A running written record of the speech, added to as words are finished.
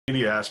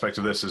media aspect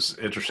of this is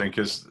interesting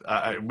because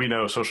we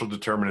know social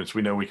determinants.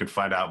 We know we can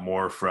find out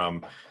more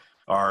from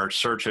our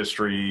search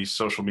history,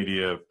 social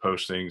media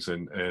postings,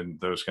 and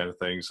those kind of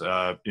things.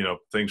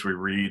 Things we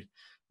read,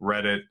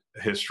 Reddit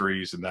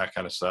histories, and that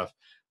kind of stuff.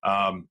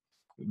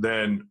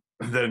 Then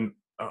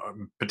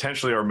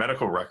potentially our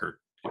medical record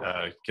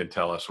can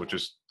tell us, which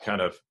is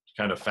kind of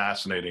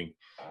fascinating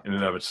in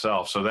and of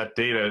itself. So that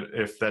data,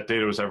 if that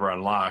data was ever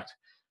unlocked,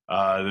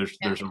 there's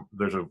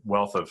a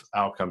wealth of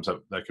outcomes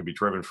that could be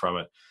driven from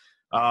it.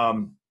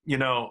 I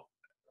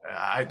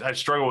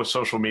struggle with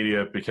social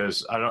media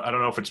because I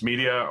don't know if it's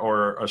media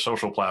or a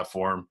social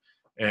platform,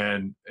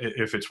 and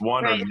if it's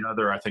one or the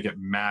other, I think it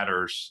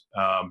matters.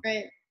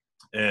 Right.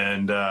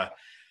 And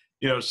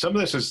some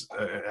of this is,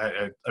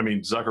 I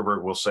mean,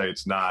 Zuckerberg will say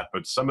it's not,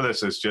 but some of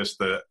this is just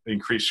the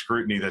increased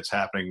scrutiny that's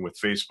happening with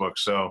Facebook.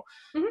 So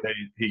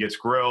he gets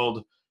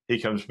grilled, he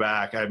comes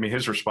back. I mean,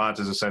 his response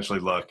is essentially,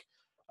 look,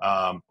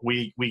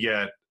 we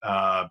get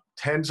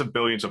tens of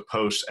billions of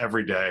posts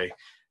every day,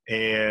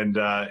 and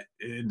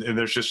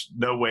there's just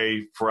no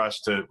way for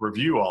us to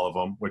review all of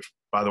them, which,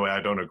 by the way,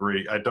 I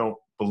don't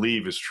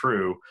believe is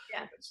true.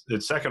 Yeah.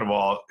 And second of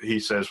all, he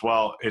says,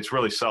 well, it's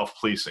really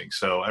self-policing.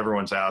 So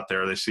everyone's out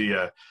there, they see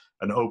an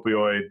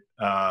opioid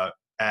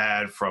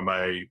ad from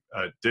a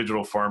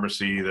digital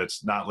pharmacy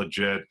that's not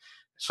legit.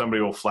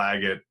 Somebody will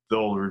flag it,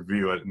 they'll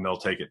review it, and they'll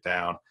take it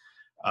down.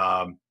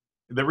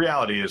 The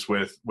reality is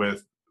with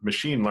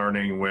machine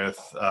learning, with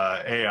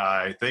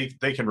AI,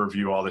 they can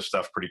review all this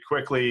stuff pretty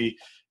quickly,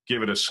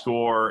 give it a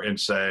score, and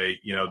say,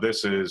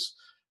 this is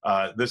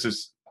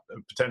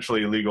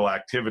potentially illegal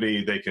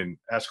activity. They can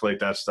escalate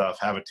that stuff,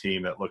 have a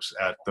team that looks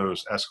at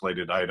those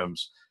escalated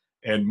items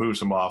and moves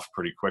them off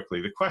pretty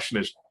quickly. The question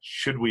is,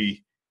 should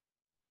we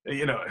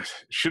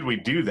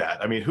do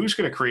that? I mean, who's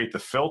going to create the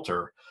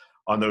filter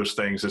on those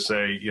things to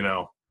say,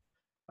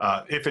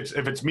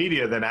 if it's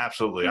media, then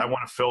absolutely. I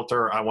want a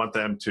filter. I want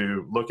them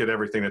to look at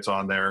everything that's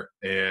on there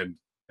and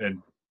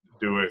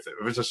do it.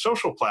 If it's a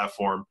social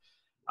platform,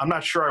 I'm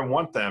not sure I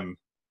want them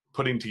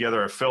putting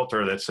together a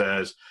filter that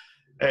says,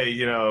 hey,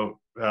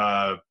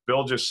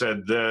 Bill just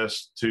said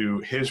this to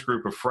his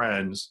group of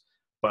friends,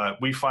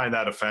 but we find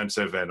that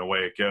offensive, and away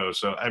it goes.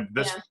 So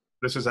this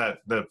is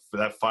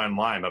that fine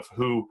line of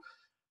who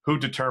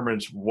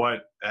determines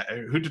what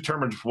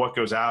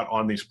goes out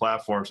on these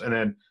platforms, and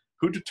then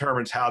who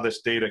determines how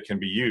this data can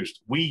be used.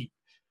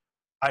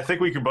 I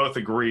think we can both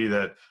agree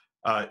that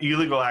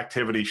illegal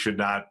activity should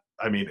not.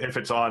 I mean, if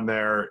it's on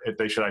there,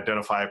 they should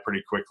identify it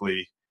pretty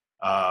quickly.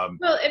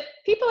 Well, if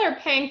people are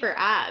paying for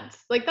ads,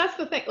 like that's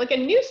the thing. Like a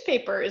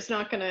newspaper is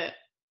not going to,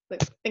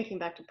 like thinking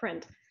back to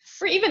print,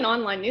 or even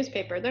online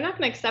newspaper, they're not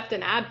going to accept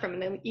an ad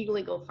from an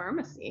illegal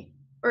pharmacy.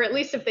 Or at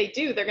least if they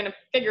do, they're going to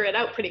figure it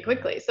out pretty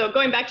quickly. So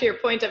going back to your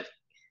point of,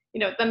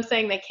 them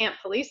saying they can't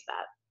police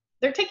that,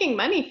 they're taking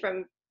money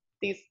from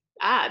these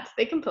ads.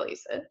 They can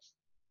police it.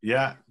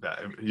 Yeah,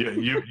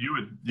 you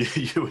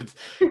would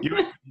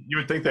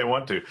think they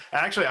want to.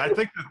 Actually, I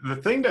think the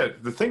thing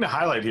to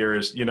highlight here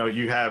is,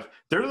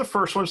 they're the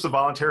first ones to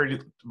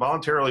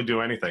voluntarily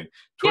do anything.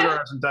 Twitter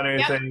hasn't done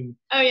anything.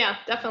 Yep. Oh yeah,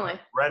 definitely.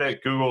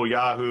 Reddit, Google,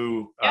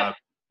 Yahoo,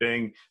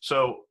 Bing.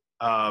 So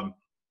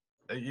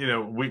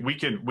we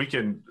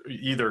can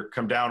either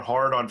come down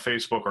hard on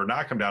Facebook or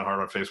not come down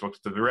hard on Facebook.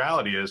 The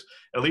reality is,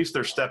 at least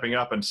they're stepping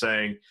up and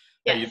saying,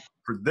 hey,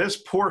 for this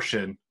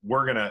portion,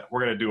 we're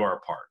gonna do our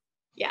part.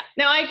 Yeah,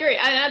 no, I agree.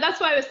 And that's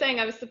why I was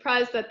saying I was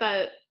surprised that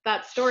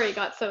that story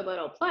got so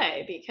little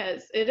play,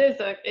 because it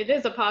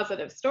is a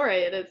positive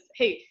story. It is,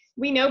 hey,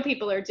 we know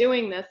people are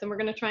doing this and we're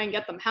going to try and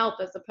get them help,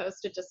 as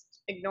opposed to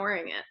just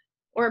ignoring it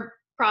or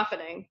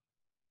profiting.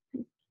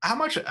 How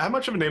much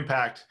of an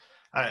impact?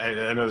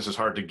 I know this is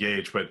hard to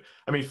gauge, but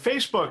I mean,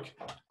 Facebook,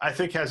 I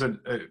think has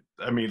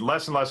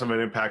less and less of an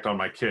impact on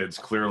my kids.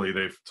 Clearly,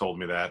 they've told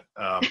me that.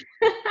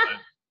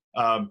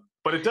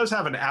 But it does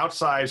have an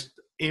outsized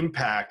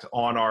impact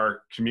on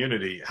our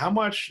community. How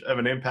much of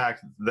an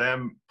impact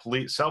them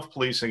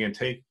self-policing and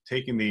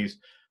taking these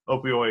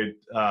opioid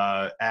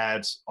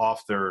ads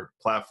off their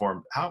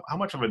platform, how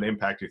much of an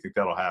impact do you think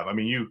that'll have? I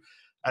mean,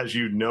 as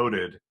you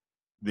noted,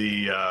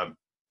 the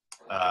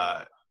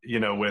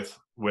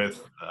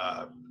with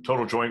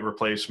total joint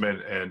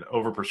replacement and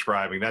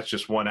overprescribing, that's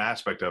just one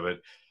aspect of it.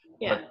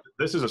 Yeah. But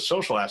this is a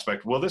social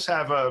aspect. Will this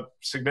have a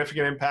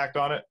significant impact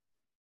on it?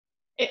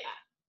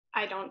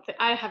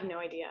 I have no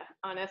idea,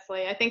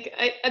 honestly. I think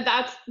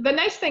that's the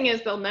nice thing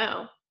is they'll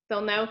know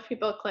if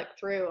people click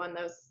through on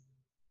those.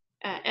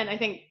 And I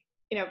think,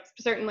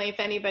 certainly if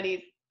anybody's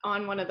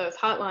on one of those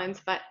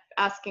hotlines, but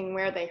asking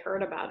where they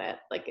heard about it,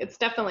 like it's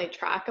definitely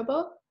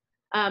trackable.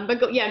 But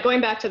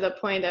going back to the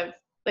point of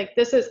like,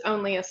 this is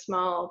only a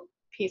small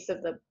piece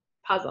of the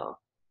puzzle.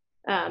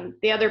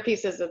 The other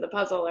pieces of the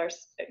puzzle are,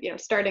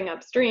 starting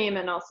upstream,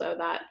 and also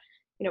that,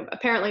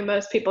 apparently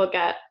most people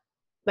get,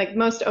 like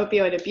most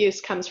opioid abuse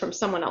comes from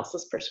someone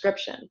else's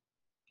prescription.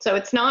 So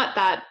it's not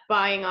that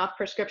buying off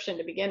prescription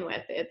to begin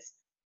with. It's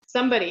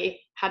somebody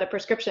had a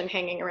prescription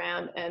hanging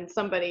around and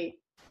somebody,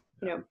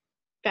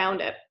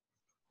 found it.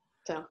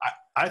 So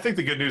I think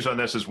the good news on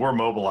this is we're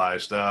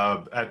mobilized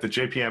at the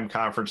JPM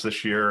conference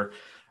this year.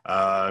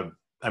 I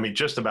mean,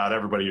 just about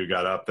everybody who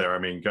got up there. I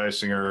mean,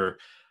 Geisinger,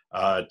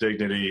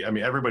 Dignity. I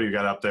mean, everybody who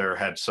got up there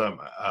had some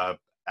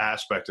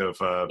aspect of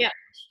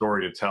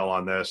story to tell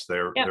on this.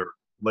 They're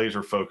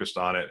laser focused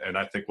on it, and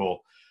I think we'll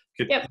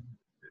get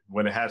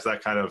when it has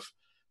that kind of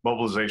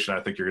mobilization. I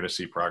think you're going to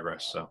see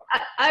progress. So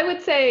I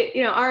would say,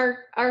 you know,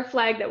 our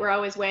flag that we're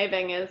always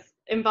waving is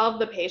involve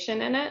the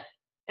patient in it,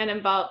 and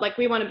involve, like,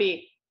 we want to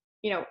be,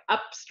 you know,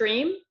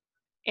 upstream.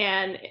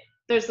 And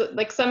there's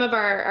like some of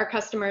our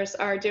customers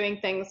are doing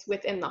things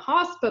within the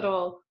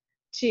hospital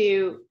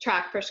to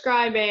track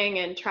prescribing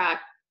and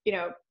track, you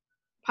know,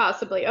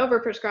 possibly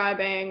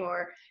overprescribing,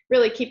 or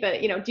really keep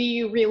it, you know, do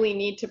you really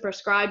need to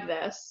prescribe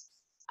this?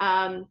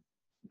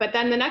 But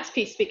then the next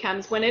piece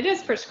becomes, when it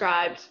is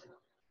prescribed,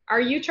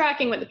 are you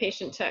tracking what the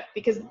patient took?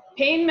 Because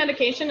pain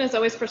medication is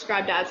always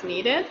prescribed as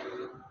needed,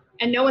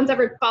 and no one's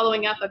ever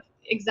following up of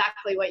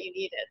exactly what you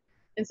needed.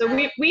 And so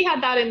we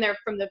had that in there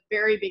from the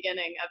very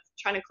beginning of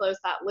trying to close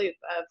that loop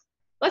of,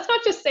 let's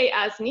not just say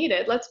as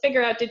needed, let's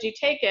figure out, did you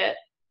take it?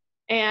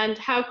 And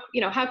how,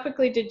 you know, how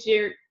quickly did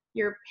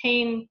your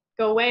pain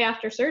go away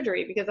after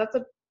surgery? Because that's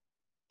a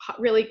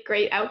really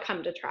great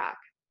outcome to track,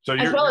 so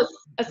as well as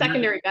a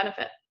secondary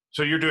benefit.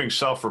 So you're doing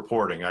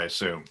self-reporting, I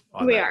assume.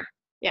 We are,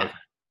 yeah. Okay.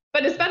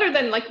 But it's better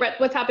than like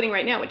what's happening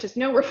right now, which is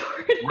no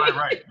reporting.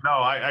 Right. No,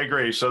 I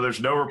agree. So there's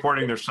no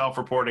reporting, there's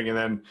self-reporting, and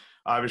then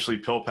obviously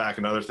PillPack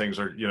and other things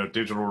are, you know,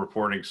 digital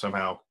reporting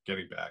somehow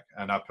getting back,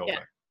 and not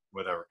PillPack,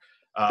 whatever.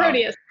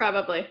 Proteus,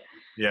 probably.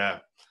 Yeah.